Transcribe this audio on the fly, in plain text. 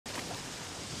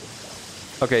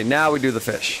Okay, now we do the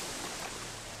fish.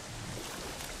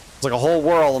 It's like a whole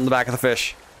whirl on the back of the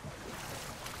fish.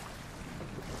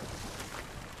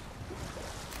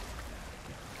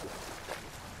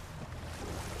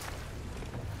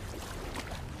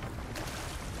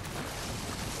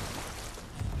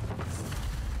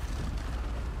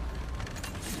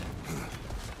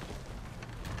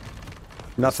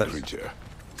 Nothing. Creature,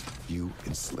 you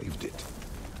enslaved it.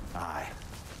 Aye.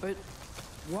 But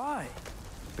why?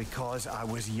 Because I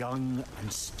was young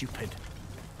and stupid.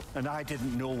 And I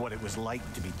didn't know what it was like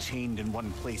to be chained in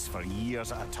one place for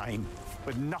years at a time,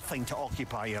 with nothing to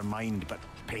occupy your mind but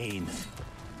pain.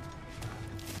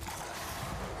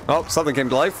 Oh, something came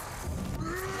to life.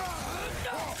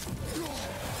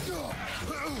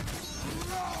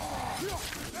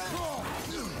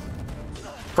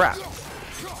 Crap.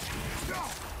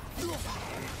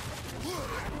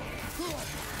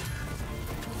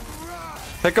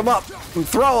 Pick him up and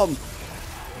throw him.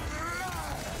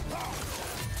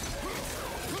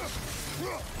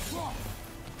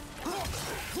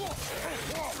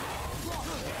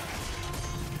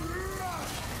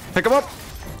 Pick him up.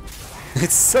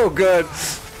 It's so good.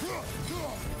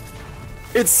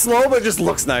 It's slow, but it just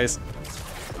looks nice.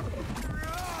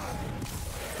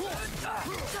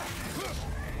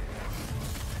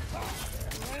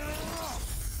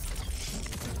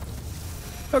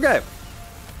 Okay.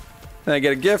 And I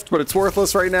get a gift, but it's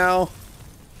worthless right now.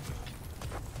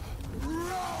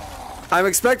 I'm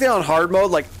expecting on hard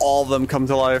mode, like, all of them come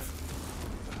to life.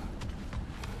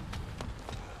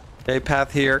 Okay,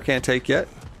 path here, can't take yet.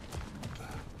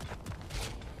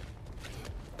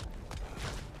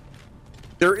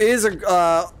 There is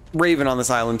a raven on this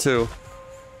island, too.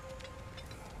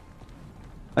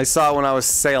 I saw it when I was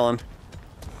sailing.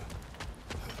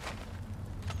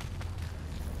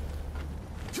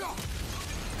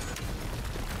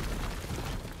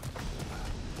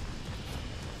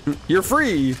 You're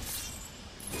free!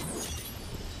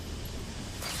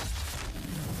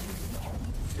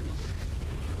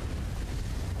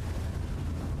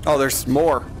 Oh, there's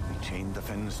more. Chain the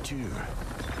fins too.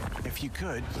 If you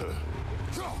could.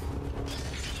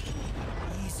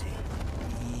 Easy.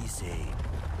 Easy.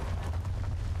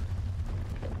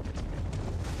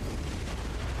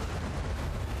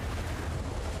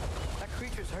 That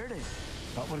creature's hurting.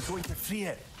 But we're going to free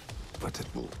it. But it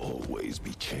will always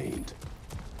be chained.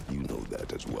 You know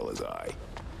that as well as I.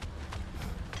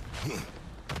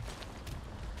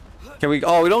 Can we?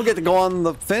 Oh, we don't get to go on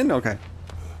the fin? Okay.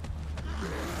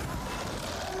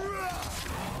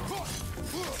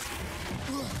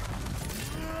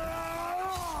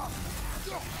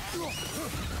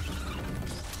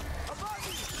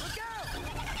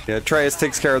 Yeah, Atreus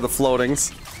takes care of the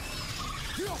floatings.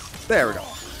 There we go.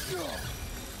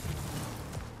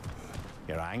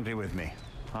 You're angry with me,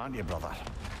 aren't you, brother?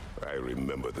 I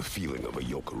remember the feeling of a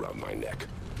yoke around my neck.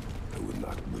 I would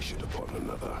not wish it upon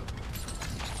another.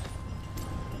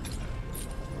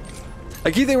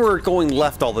 I keep thinking we're going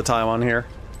left all the time on here.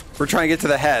 We're trying to get to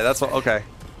the head. That's what. Okay.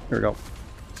 Here we go.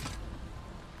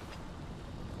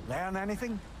 Learn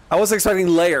anything? I was expecting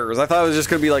layers. I thought it was just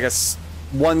gonna be like a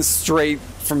one straight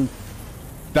from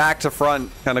back to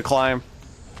front kind of climb.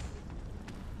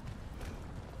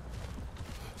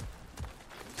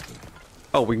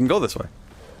 Oh, we can go this way.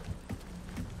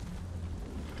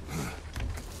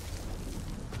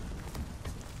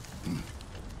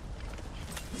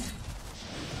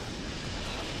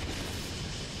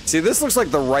 See, this looks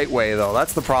like the right way, though.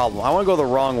 That's the problem. I want to go the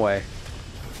wrong way.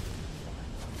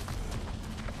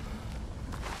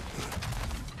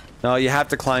 No, you have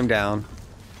to climb down.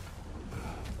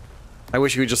 I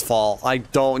wish you could just fall. I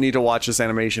don't need to watch this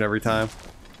animation every time.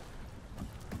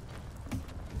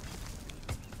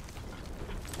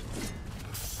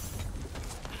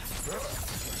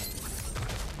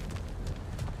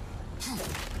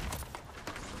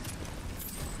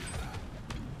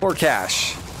 Or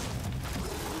cash.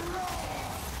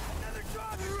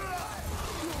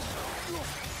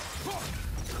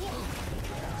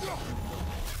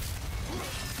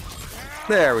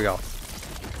 There we go.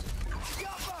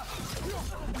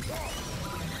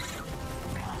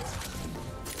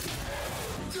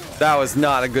 That was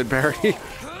not a good parry.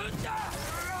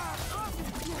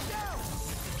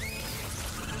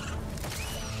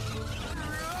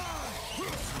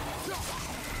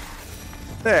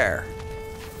 There.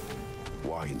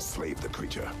 Why enslave the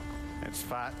creature? Its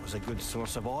fat was a good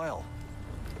source of oil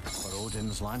for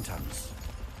Odin's lanterns.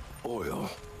 Oil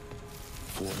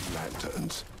for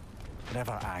lanterns.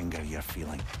 Whatever anger you're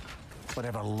feeling,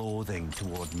 whatever loathing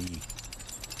toward me,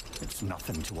 it's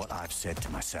nothing to what I've said to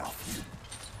myself.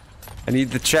 I need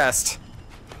the chest.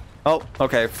 Oh,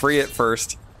 okay. Free it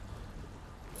first.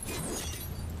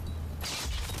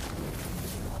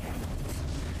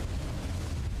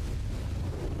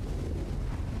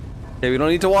 Okay, we don't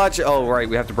need to watch it. Oh, right.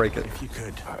 We have to break it. If you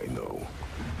could. I know.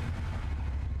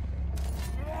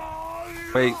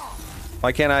 Wait.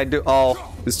 Why can't I do...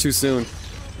 Oh, it's too soon.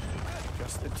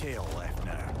 Just the tail left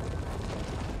now.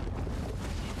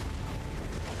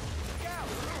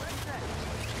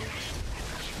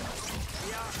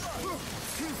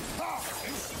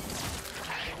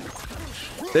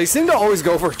 They seem to always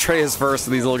go for Atreus first,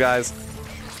 these little guys.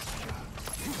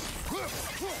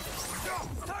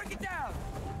 Target down.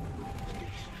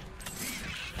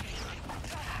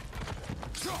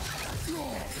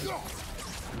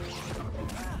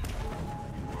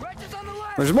 Righteous on the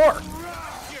left. There's more.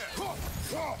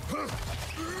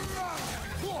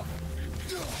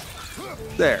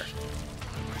 There.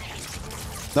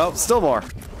 Nope, still more.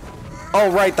 Oh,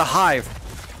 right, the hive.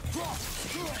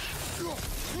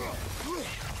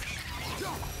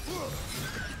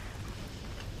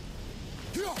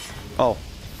 Oh.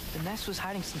 The nest was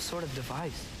hiding some sort of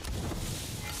device.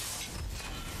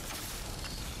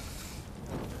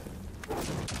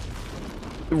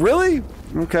 Really?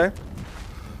 Okay.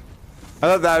 I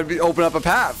thought that would be open up a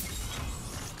path.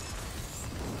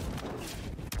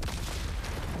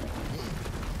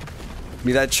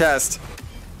 Be that chest.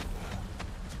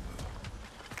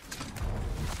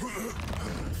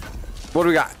 What do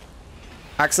we got?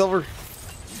 Hack silver?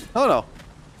 Oh no.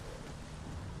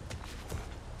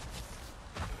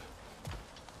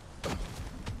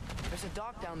 There's a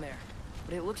dock down there,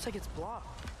 but it looks like it's blocked.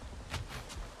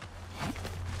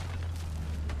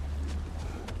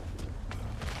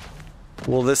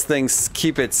 Will this thing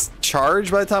keep its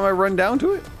charge by the time I run down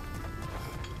to it?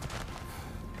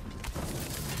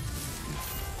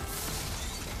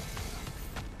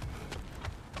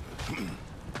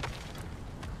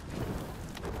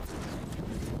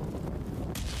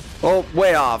 Oh,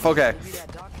 way off. Okay. Maybe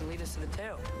that dock can lead us to the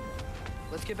tail.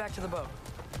 Let's get back to the boat.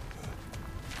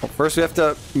 Well, first we have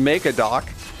to make a dock.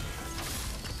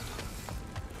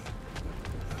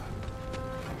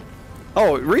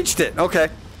 Oh, it reached it. Okay.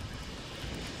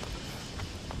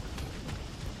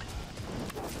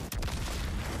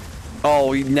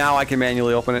 Oh, now I can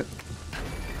manually open it.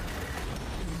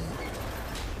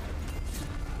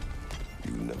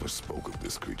 You never spoke of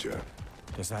this creature.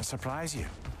 Does that surprise you?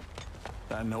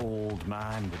 That an old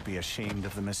man would be ashamed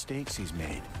of the mistakes he's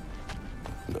made.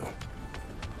 No.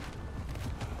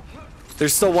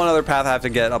 There's still one other path I have to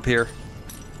get up here.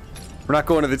 We're not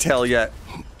going to the tail yet.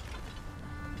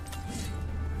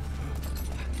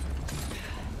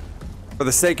 For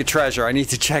the sake of treasure, I need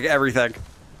to check everything.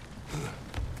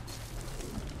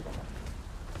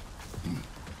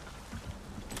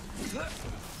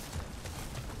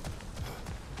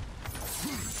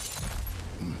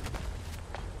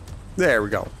 There we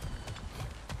go.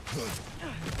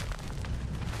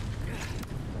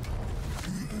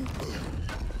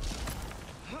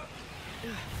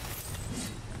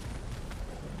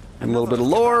 And a little bit of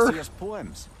lore.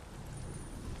 Poems.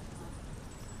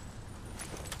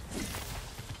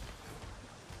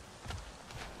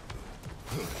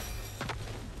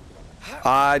 Did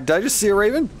I just see a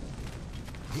raven?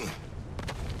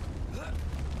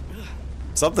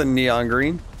 Something neon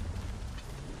green.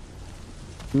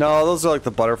 No, those are like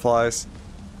the butterflies.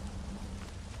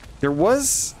 There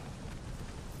was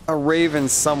a raven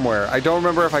somewhere. I don't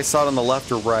remember if I saw it on the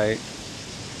left or right.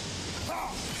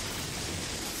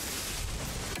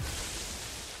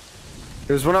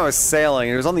 It was when I was sailing.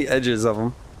 It was on the edges of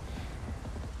them.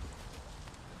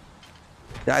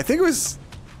 Yeah, I think it was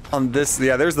on this.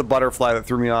 Yeah, there's the butterfly that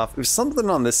threw me off. It was something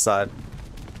on this side.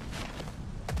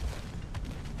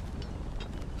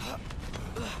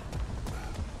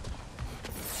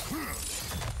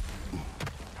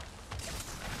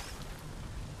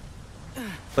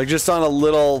 Like just on a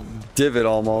little divot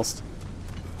almost.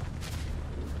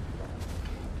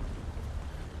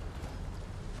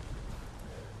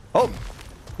 Oh,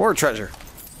 more treasure.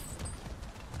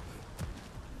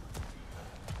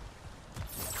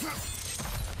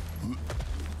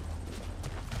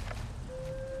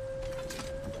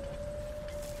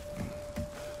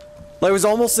 Like it was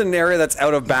almost an area that's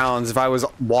out of bounds if I was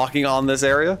walking on this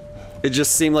area. It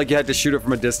just seemed like you had to shoot it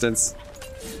from a distance.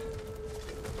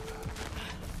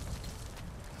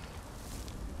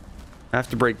 I have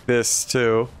to break this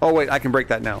too. Oh wait, I can break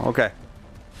that now. Okay.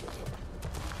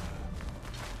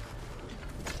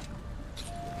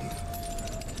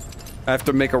 I have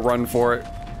to make a run for it.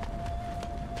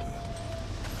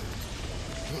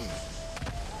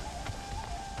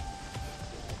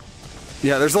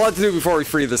 Yeah, there's a lot to do before we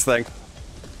free this thing.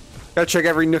 Gotta check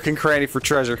every nook and cranny for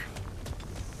treasure.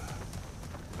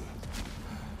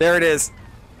 There it is.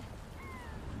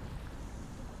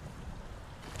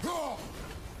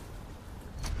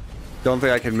 Don't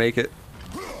think I can make it.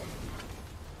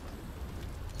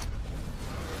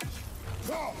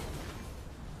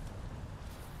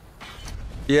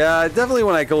 Yeah, definitely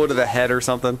when I go to the head or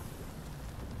something.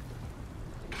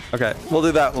 Okay, we'll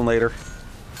do that one later.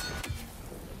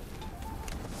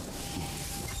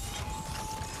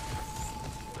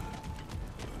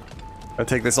 I'll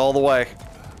take this all the way.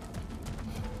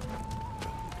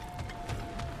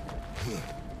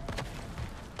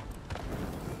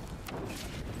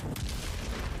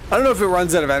 I don't know if it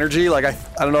runs out of energy, like I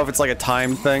don't know if it's like a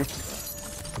time thing.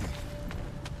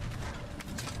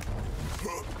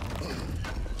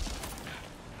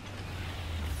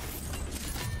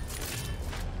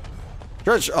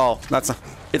 Treasure, oh, that's a,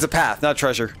 it's a path, not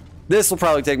treasure. This will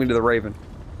probably take me to the Raven.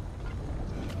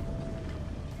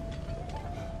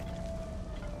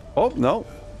 Oh, no.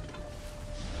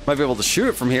 Might be able to shoot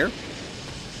it from here.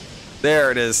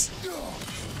 There it is.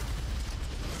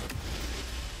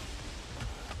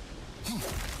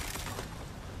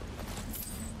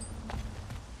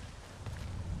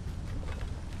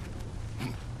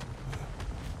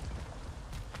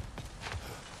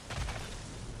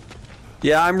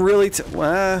 Yeah, I'm really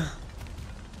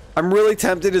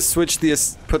tempted to switch the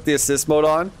put the assist mode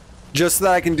on, just so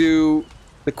that I can do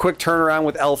the quick turnaround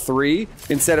with L3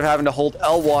 instead of having to hold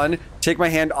L1, take my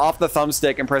hand off the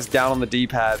thumbstick, and press down on the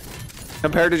D-pad.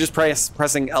 Compared to just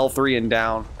pressing L3 and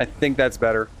down, I think that's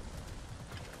better.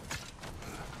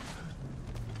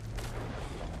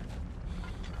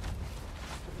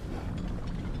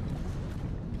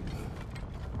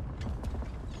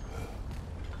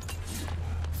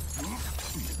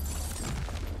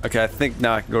 Okay, I think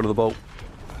now I can go to the boat.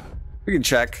 We can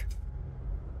check.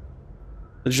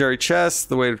 Legendary chest,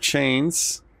 the weight of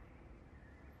chains.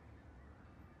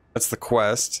 That's the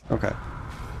quest. Okay.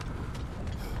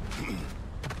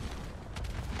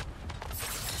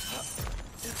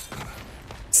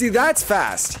 See, that's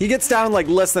fast. He gets down in like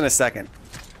less than a second.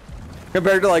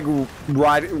 Compared to like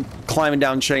climbing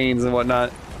down chains and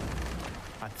whatnot.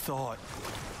 I'd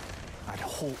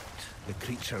hoped the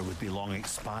creature would be long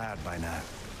expired by now.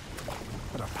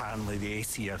 But apparently the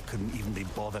Aesir couldn't even be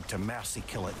bothered to mercy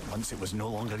kill it once it was no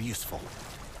longer useful.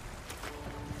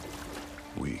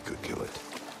 We could kill it.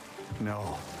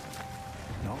 No.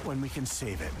 Not when we can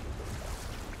save it.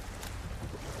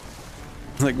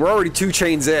 Like, we're already 2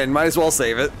 chains in, might as well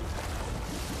save it.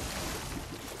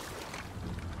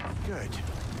 Good.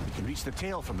 We can reach the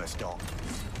tail from this dock.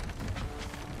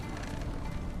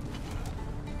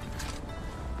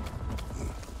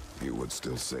 You would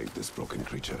still save this broken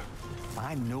creature.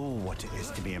 I know what it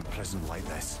is to be imprisoned like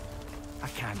this. I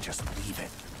can't just leave it.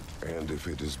 And if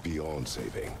it is beyond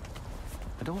saving,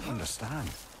 I don't understand.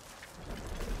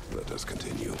 let us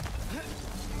continue.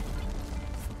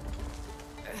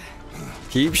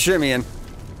 Keep shimmying.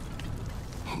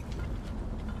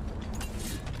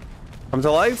 Come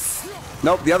to life?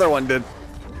 Nope, the other one did.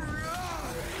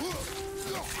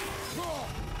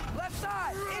 Left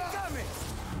side, incoming.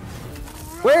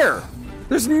 Where?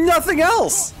 There's nothing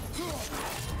else.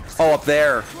 Oh, up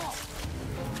there.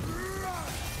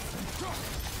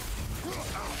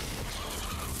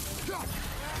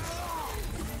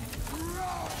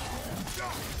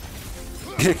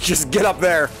 Just get up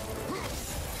there.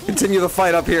 Continue the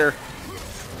fight up here.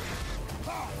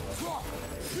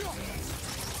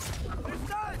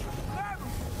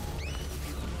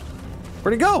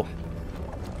 Where'd he go?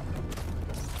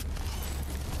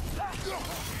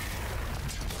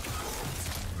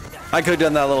 I could have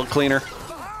done that a little cleaner.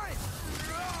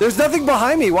 There's nothing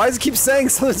behind me. Why does it keep saying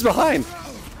something's behind?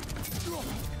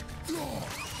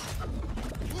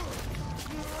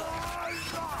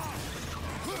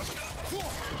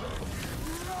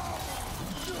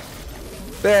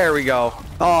 There we go.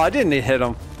 Oh, I didn't hit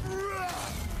him.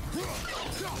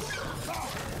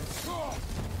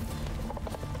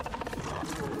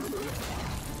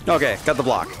 Okay, got the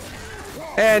block.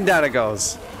 And down it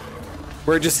goes.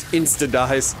 Where it just insta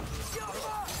dies.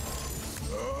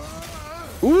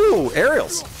 Ooh,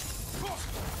 aerials.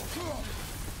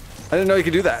 I didn't know you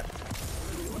could do that.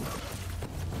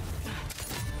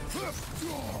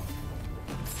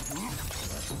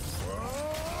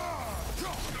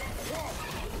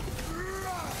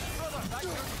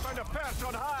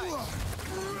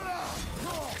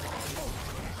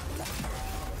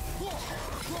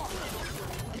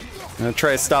 I'm gonna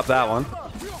try to stop that one.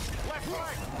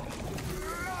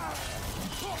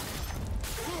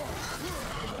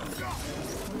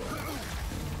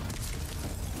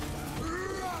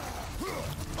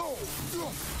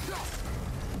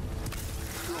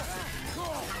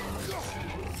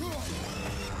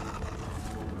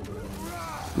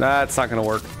 That's not gonna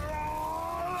work.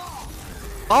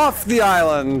 Off the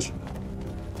island!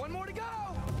 One more to go!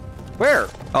 Where?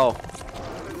 Oh.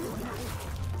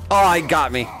 Oh, he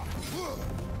got me.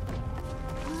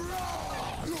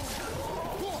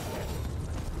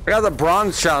 I got the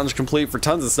bronze challenge complete for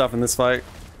tons of stuff in this fight.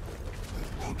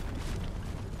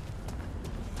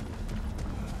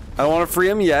 I don't want to free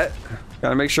him yet.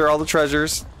 Gotta make sure all the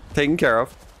treasure's taken care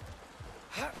of.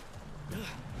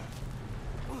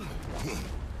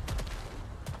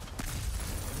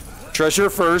 Treasure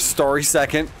first, story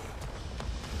second.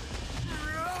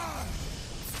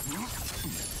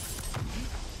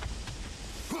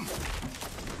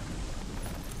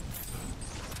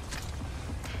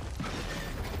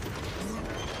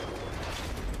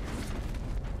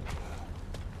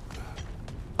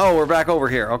 Oh, we're back over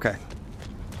here. Okay.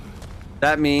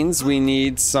 That means we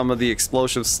need some of the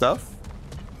explosive stuff.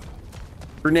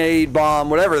 Grenade, bomb,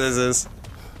 whatever this is.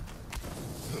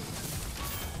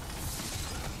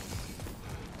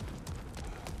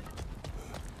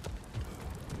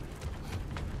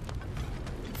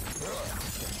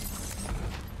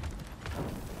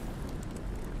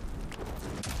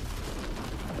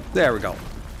 There we go.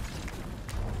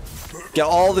 Get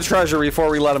all the treasure before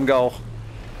we let him go.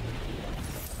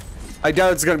 I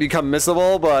doubt it's going to become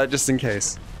missable, but just in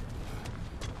case.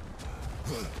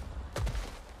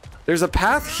 There's a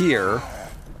path here.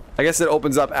 I guess it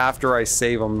opens up after I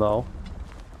save him, though.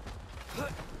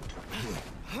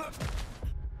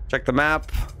 Check the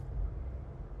map.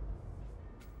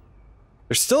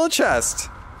 There's still a chest.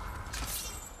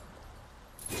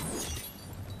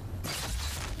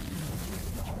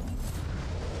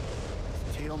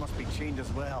 Tail must be chained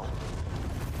as well.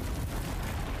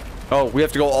 Oh, we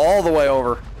have to go all the way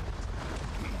over.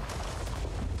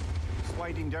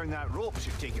 Sliding down that rope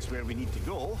should take us where we need to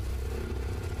go.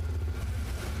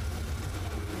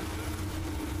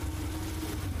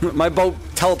 My boat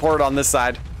teleported on this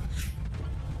side.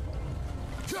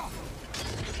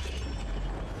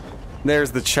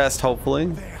 There's the chest, hopefully.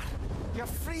 There. You're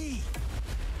free.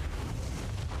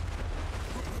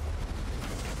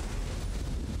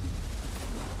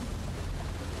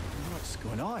 What's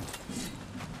going on?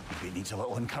 It needs a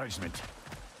little encouragement.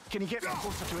 Can you get me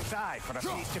closer to its eye for a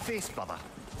face-to-face, brother?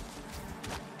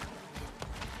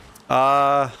 Do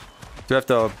I have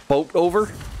to boat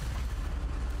over?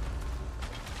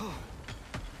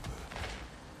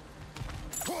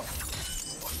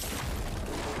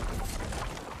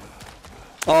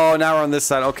 Oh, now we're on this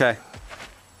side. Okay.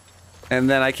 And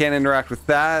then I can't interact with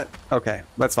that. Okay,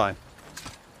 that's fine.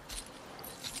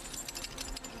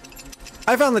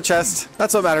 I found the chest.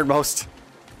 That's what mattered most.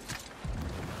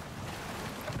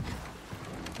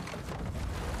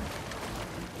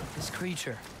 This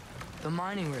creature, the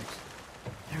mining rigs,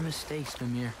 they're mistakes,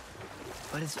 Mimir.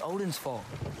 But it's Odin's fault.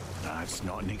 That's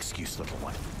not an excuse, little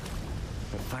one.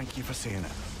 But thank you for saying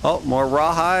it. Oh, more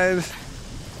rawhide.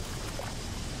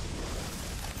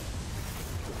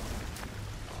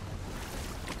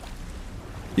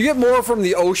 You get more from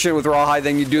the ocean with rawhide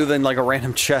than you do than like a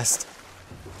random chest.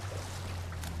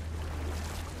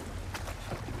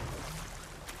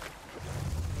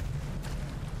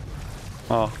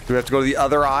 Oh, do we have to go to the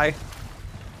other eye?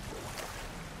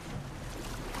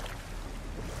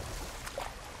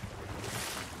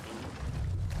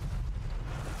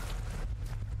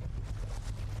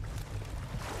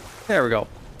 There we go.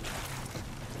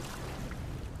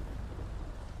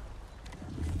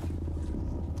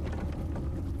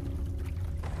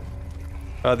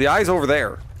 The eye's over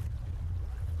there.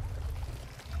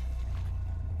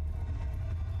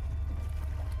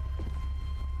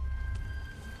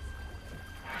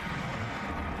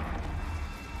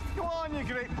 Go on, you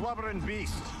great blubbering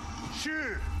beast.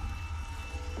 Shoo!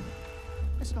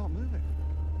 It's not moving.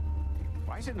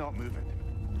 Why is it not moving?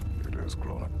 It has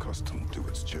grown accustomed to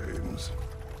its chains.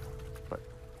 But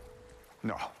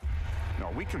no,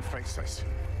 we can fix this.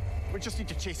 We just need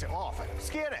to chase it off,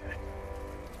 scare it.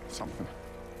 Something.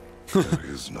 There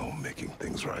is no making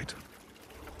things right.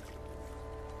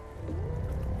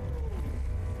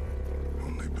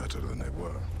 Only better than they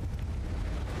were.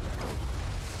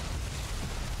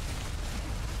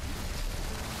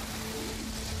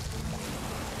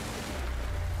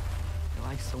 It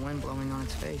likes the wind blowing on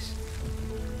its face.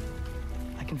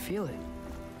 I can feel it.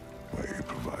 May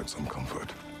provide some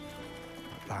comfort.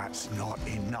 That's not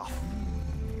enough.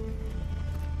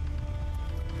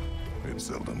 It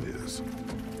seldom is.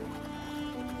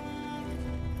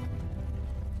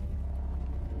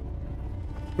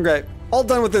 Okay, all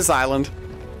done with this island.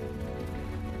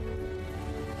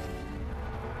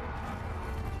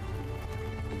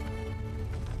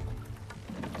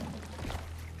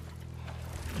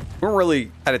 We're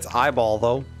really at its eyeball,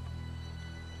 though.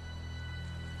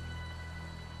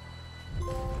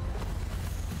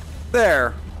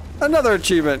 There. Another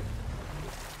achievement.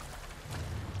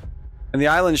 And the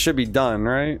island should be done,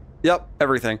 right? Yep,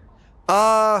 everything.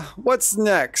 What's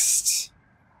next?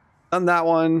 Done that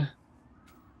one.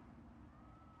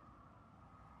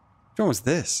 Which one was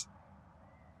this?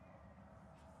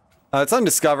 It's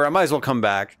undiscovered. I might as well come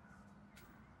back.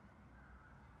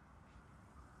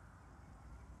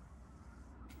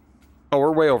 Oh,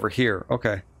 we're way over here.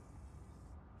 Okay.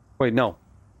 Wait, no.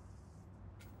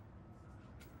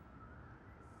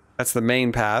 That's the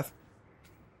main path.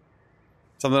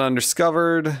 Something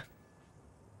undiscovered.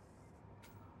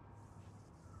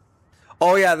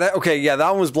 Oh yeah, that okay, yeah,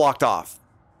 that one was blocked off.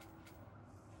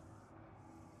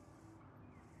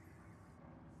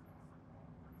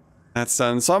 That's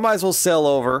done. So I might as well sail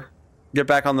over, get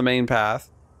back on the main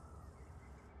path.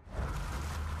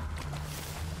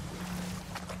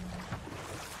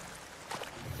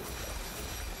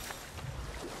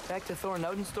 Back to Thor and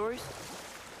Odin stories?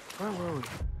 Where were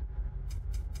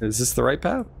we? Is this the right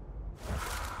path?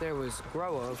 There was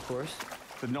Groa, of course.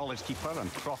 The knowledge keeper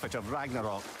and prophet of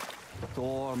Ragnarok.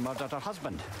 Thor murdered her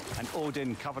husband, and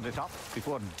Odin covered it up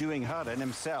before doing her in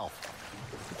himself.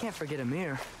 We can't forget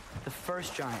Mimir, the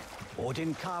first giant.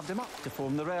 Odin carved him up to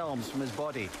form the realms from his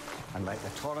body, and let the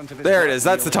torrent of his There it blood is.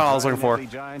 That's the tunnel I was looking for. every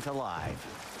giant alive.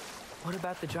 What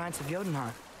about the giants of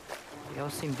Jotunheim? They all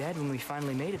seemed dead when we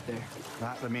finally made it there.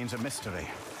 That remains a mystery.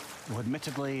 Though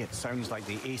admittedly, it sounds like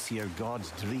the Aesir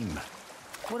god's dream.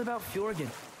 What about Fjorgyn?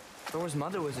 Thor's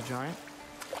mother was a giant,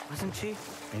 wasn't she?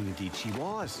 Indeed she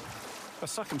was. The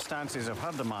circumstances of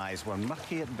her demise were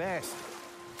murky at best,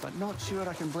 but not sure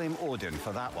I can blame Odin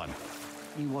for that one.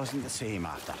 He wasn't the same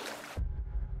after.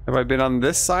 Have I been on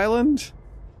this island?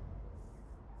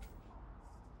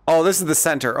 Oh, this is the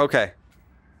center. Okay.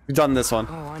 We've done this one.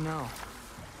 Oh, I know.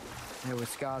 There was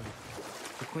Skavi,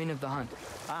 the queen of the hunt.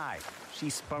 Aye, she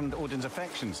spurned Odin's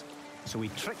affections, so he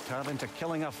tricked her into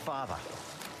killing her father.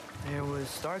 There was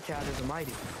Starkadr the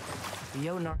Mighty, the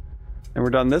Jotnar. And we're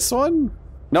done this one?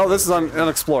 No, this is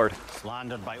unexplored.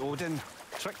 Slandered by Odin,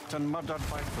 tricked and murdered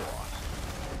by Thor.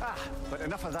 Ah, but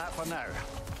enough of that for now.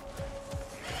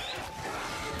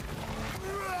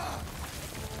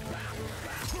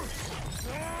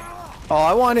 Oh,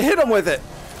 I want to hit him with it.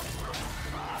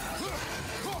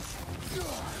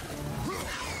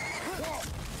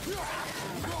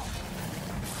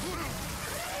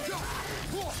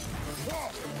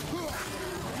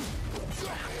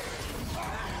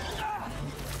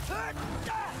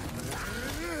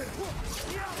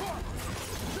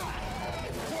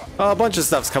 Oh, a bunch of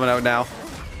stuff's coming out now.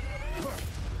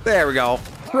 There we go.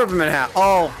 Rip him in half.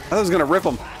 Oh, I thought I was gonna rip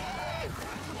him.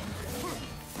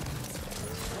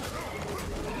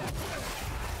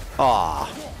 Aw.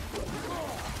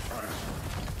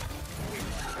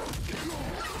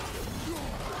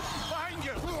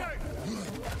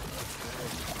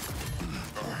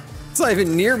 It's not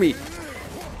even near me.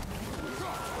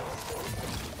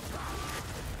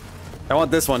 I want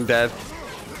this one dead.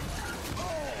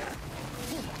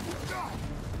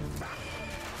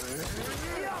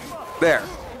 There.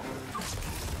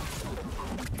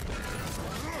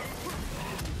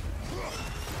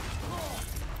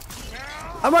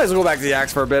 I might as well go back to the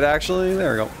axe for a bit, actually.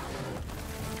 There we go.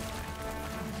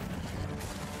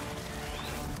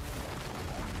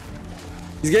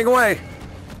 He's getting away.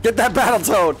 Get that battle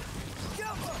toad.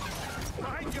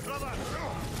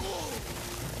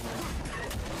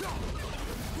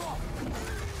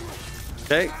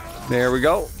 Okay, there we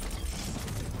go.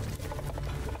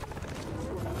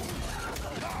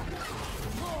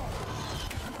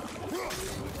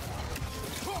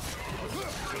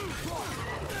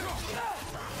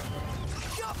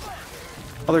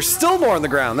 Oh, there's still more on the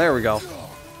ground. There we go.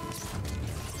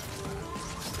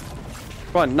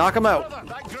 Come on, knock him out.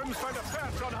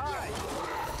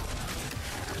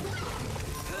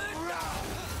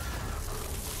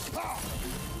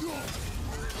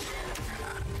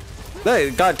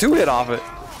 They got 2 hit off it.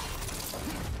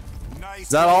 Is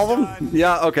that all of them?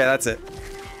 Yeah, okay, that's it.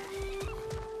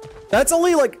 That's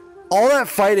only like, all that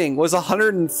fighting was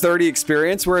 130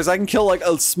 experience, whereas I can kill like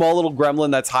a small little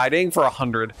gremlin that's hiding for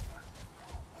 100.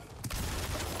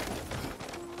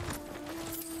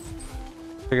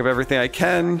 Pick up everything I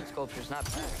can.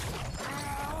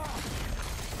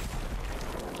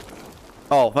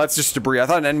 Oh, that's just debris. I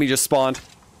thought an enemy just spawned.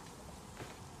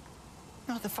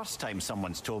 Not the first time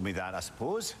someone's told me that, I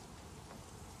suppose.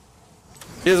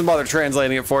 He doesn't bother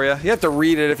translating it for you. You have to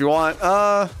read it if you want.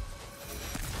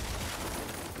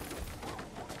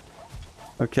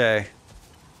 Okay.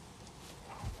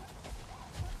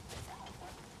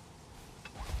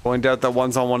 Point out that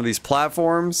one's on one of these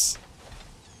platforms.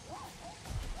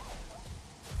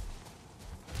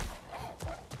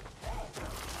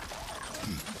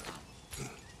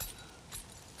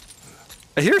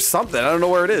 I hear something. I don't know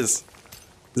where it is.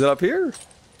 Is it up here?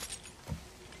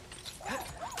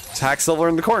 It's Hacksilver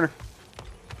in the corner.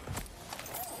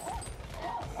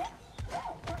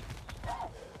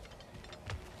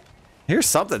 I hear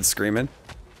something screaming.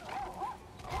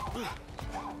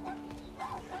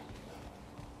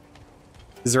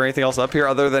 Is there anything else up here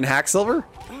other than Hacksilver?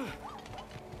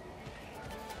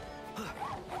 I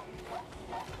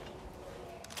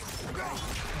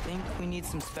think we need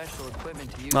some special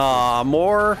equipment to use. Aw,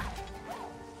 more.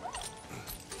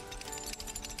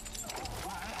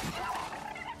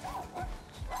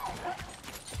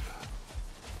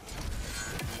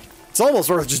 It's almost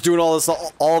worth just doing all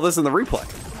this in the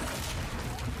replay.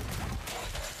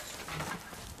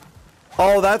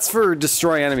 Oh, that's for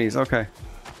destroying enemies. Okay.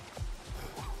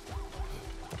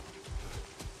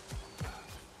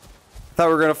 Thought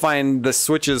we were gonna find the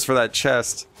switches for that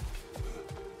chest.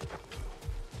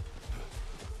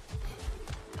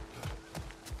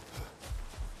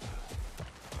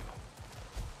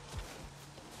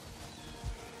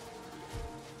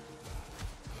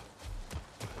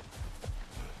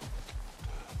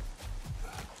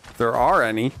 If there are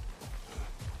any.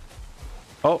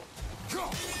 Oh.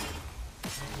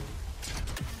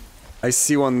 I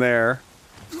see one there.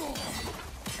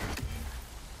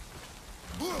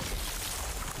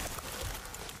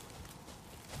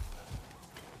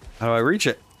 How do I reach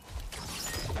it?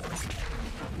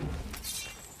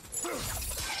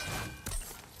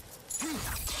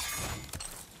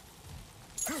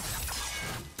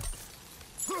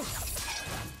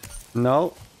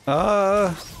 No.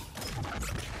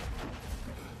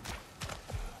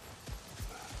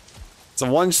 It's a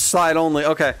one side only.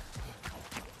 Okay.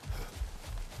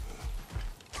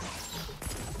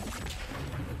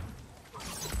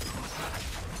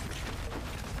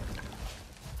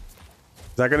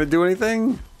 Is that gonna do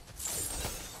anything?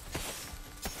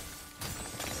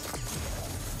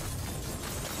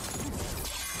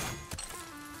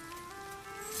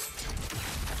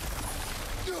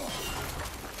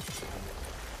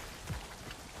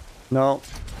 No.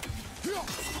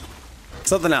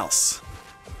 Something else.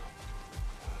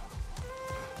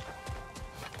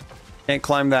 Can't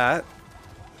climb that.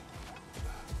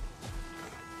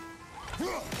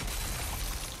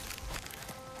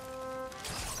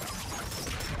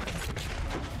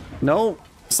 No,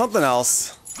 something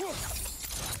else.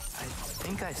 I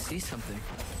think I see something.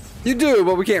 You do,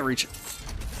 but we can't reach it.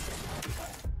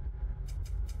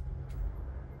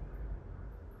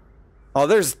 Oh,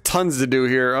 there's tons to do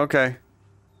here. Okay.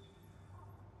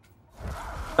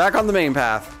 Back on the main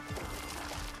path.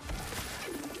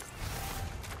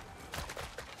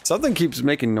 Something keeps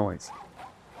making noise.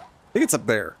 I think it's up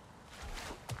there.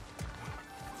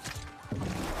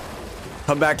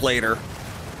 Come back later.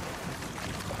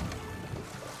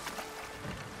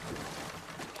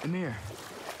 Mimir,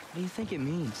 what do you think it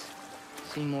means?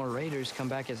 Seeing more raiders come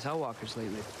back as Hellwalkers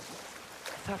lately.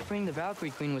 I thought freeing the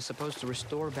Valkyrie Queen was supposed to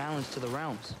restore balance to the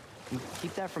realms and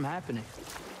keep that from happening.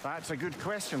 That's a good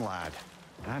question, lad.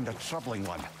 And a troubling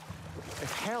one.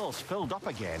 If Hell's filled up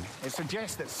again, it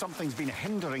suggests that something's been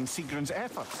hindering Sigrun's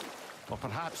efforts. Or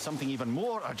perhaps something even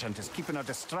more urgent is keeping her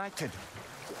distracted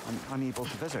and unable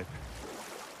to visit.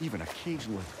 Even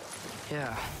occasionally.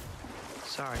 Yeah.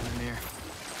 Sorry, Mimir.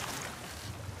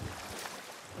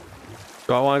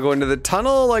 Do I want to go into the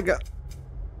tunnel? Like,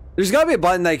 there's got to be a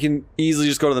button that you can easily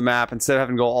just go to the map instead of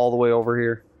having to go all the way over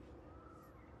here.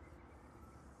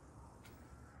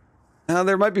 Now,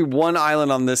 there might be one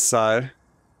island on this side.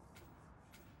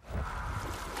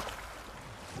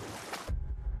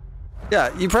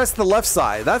 Yeah, you press the left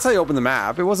side. That's how you open the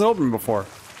map. It wasn't open before.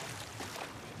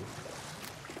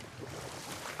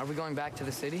 Are we going back to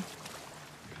the city?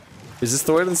 Is this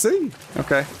the way to the city?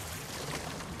 Okay.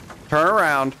 Turn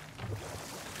around.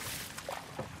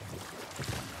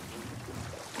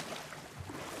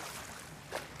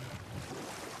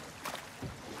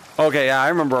 Okay, yeah, I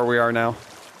remember where we are now.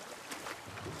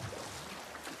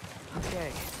 Okay.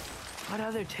 What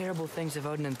other terrible things have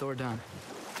Odin and Thor done?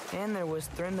 And there was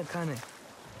Thrym the Cunning,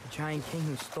 the giant king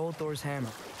who stole Thor's hammer.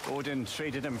 Odin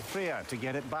traded him Freya to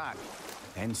get it back,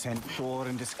 then sent Thor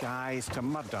in disguise to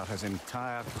murder his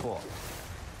entire court.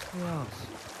 Who else?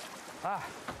 Ah,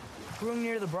 Grung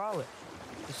near the Brawlet,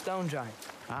 the stone giant.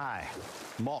 Aye,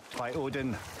 mocked by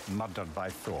Odin, murdered by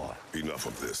Thor. Enough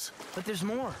of this. But there's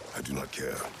more. I do not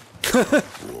care.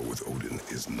 War with Odin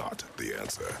is not the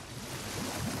answer.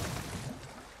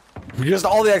 Just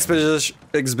all the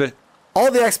All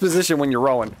the exposition when you're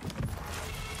rowing.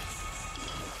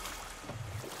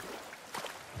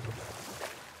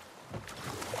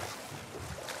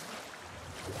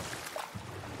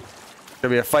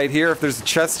 Gonna be a fight here if there's a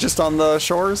chest just on the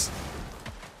shores.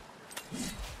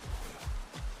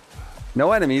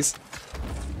 No enemies.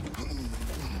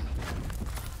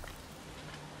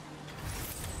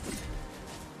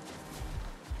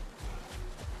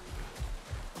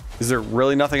 Is there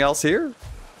really nothing else here?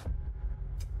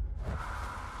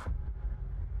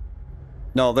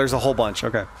 No, there's a whole bunch.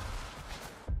 Okay.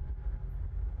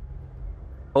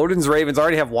 Odin's ravens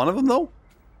already have one of them, though?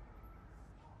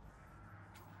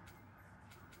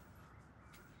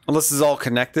 Unless this is all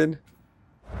connected.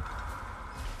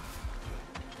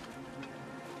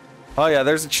 Oh yeah,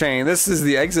 there's a chain. This is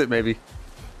the exit, maybe.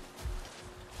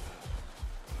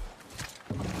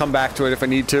 Come back to it if I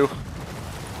need to.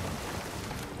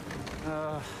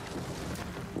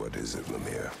 What is it,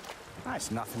 Mimir?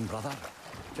 That's nothing, brother.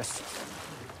 Just...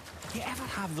 You ever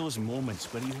have those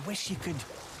moments where you wish you could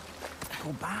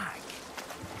go back?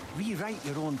 Rewrite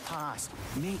your own past.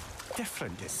 Make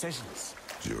different decisions.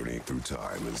 Journeying through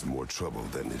time is more trouble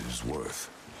than it is worth.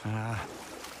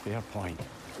 Fair point.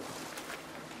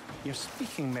 You're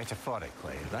speaking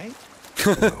metaphorically, right?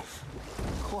 No.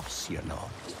 Of course you're not.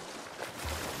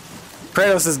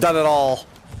 Kratos has done it all.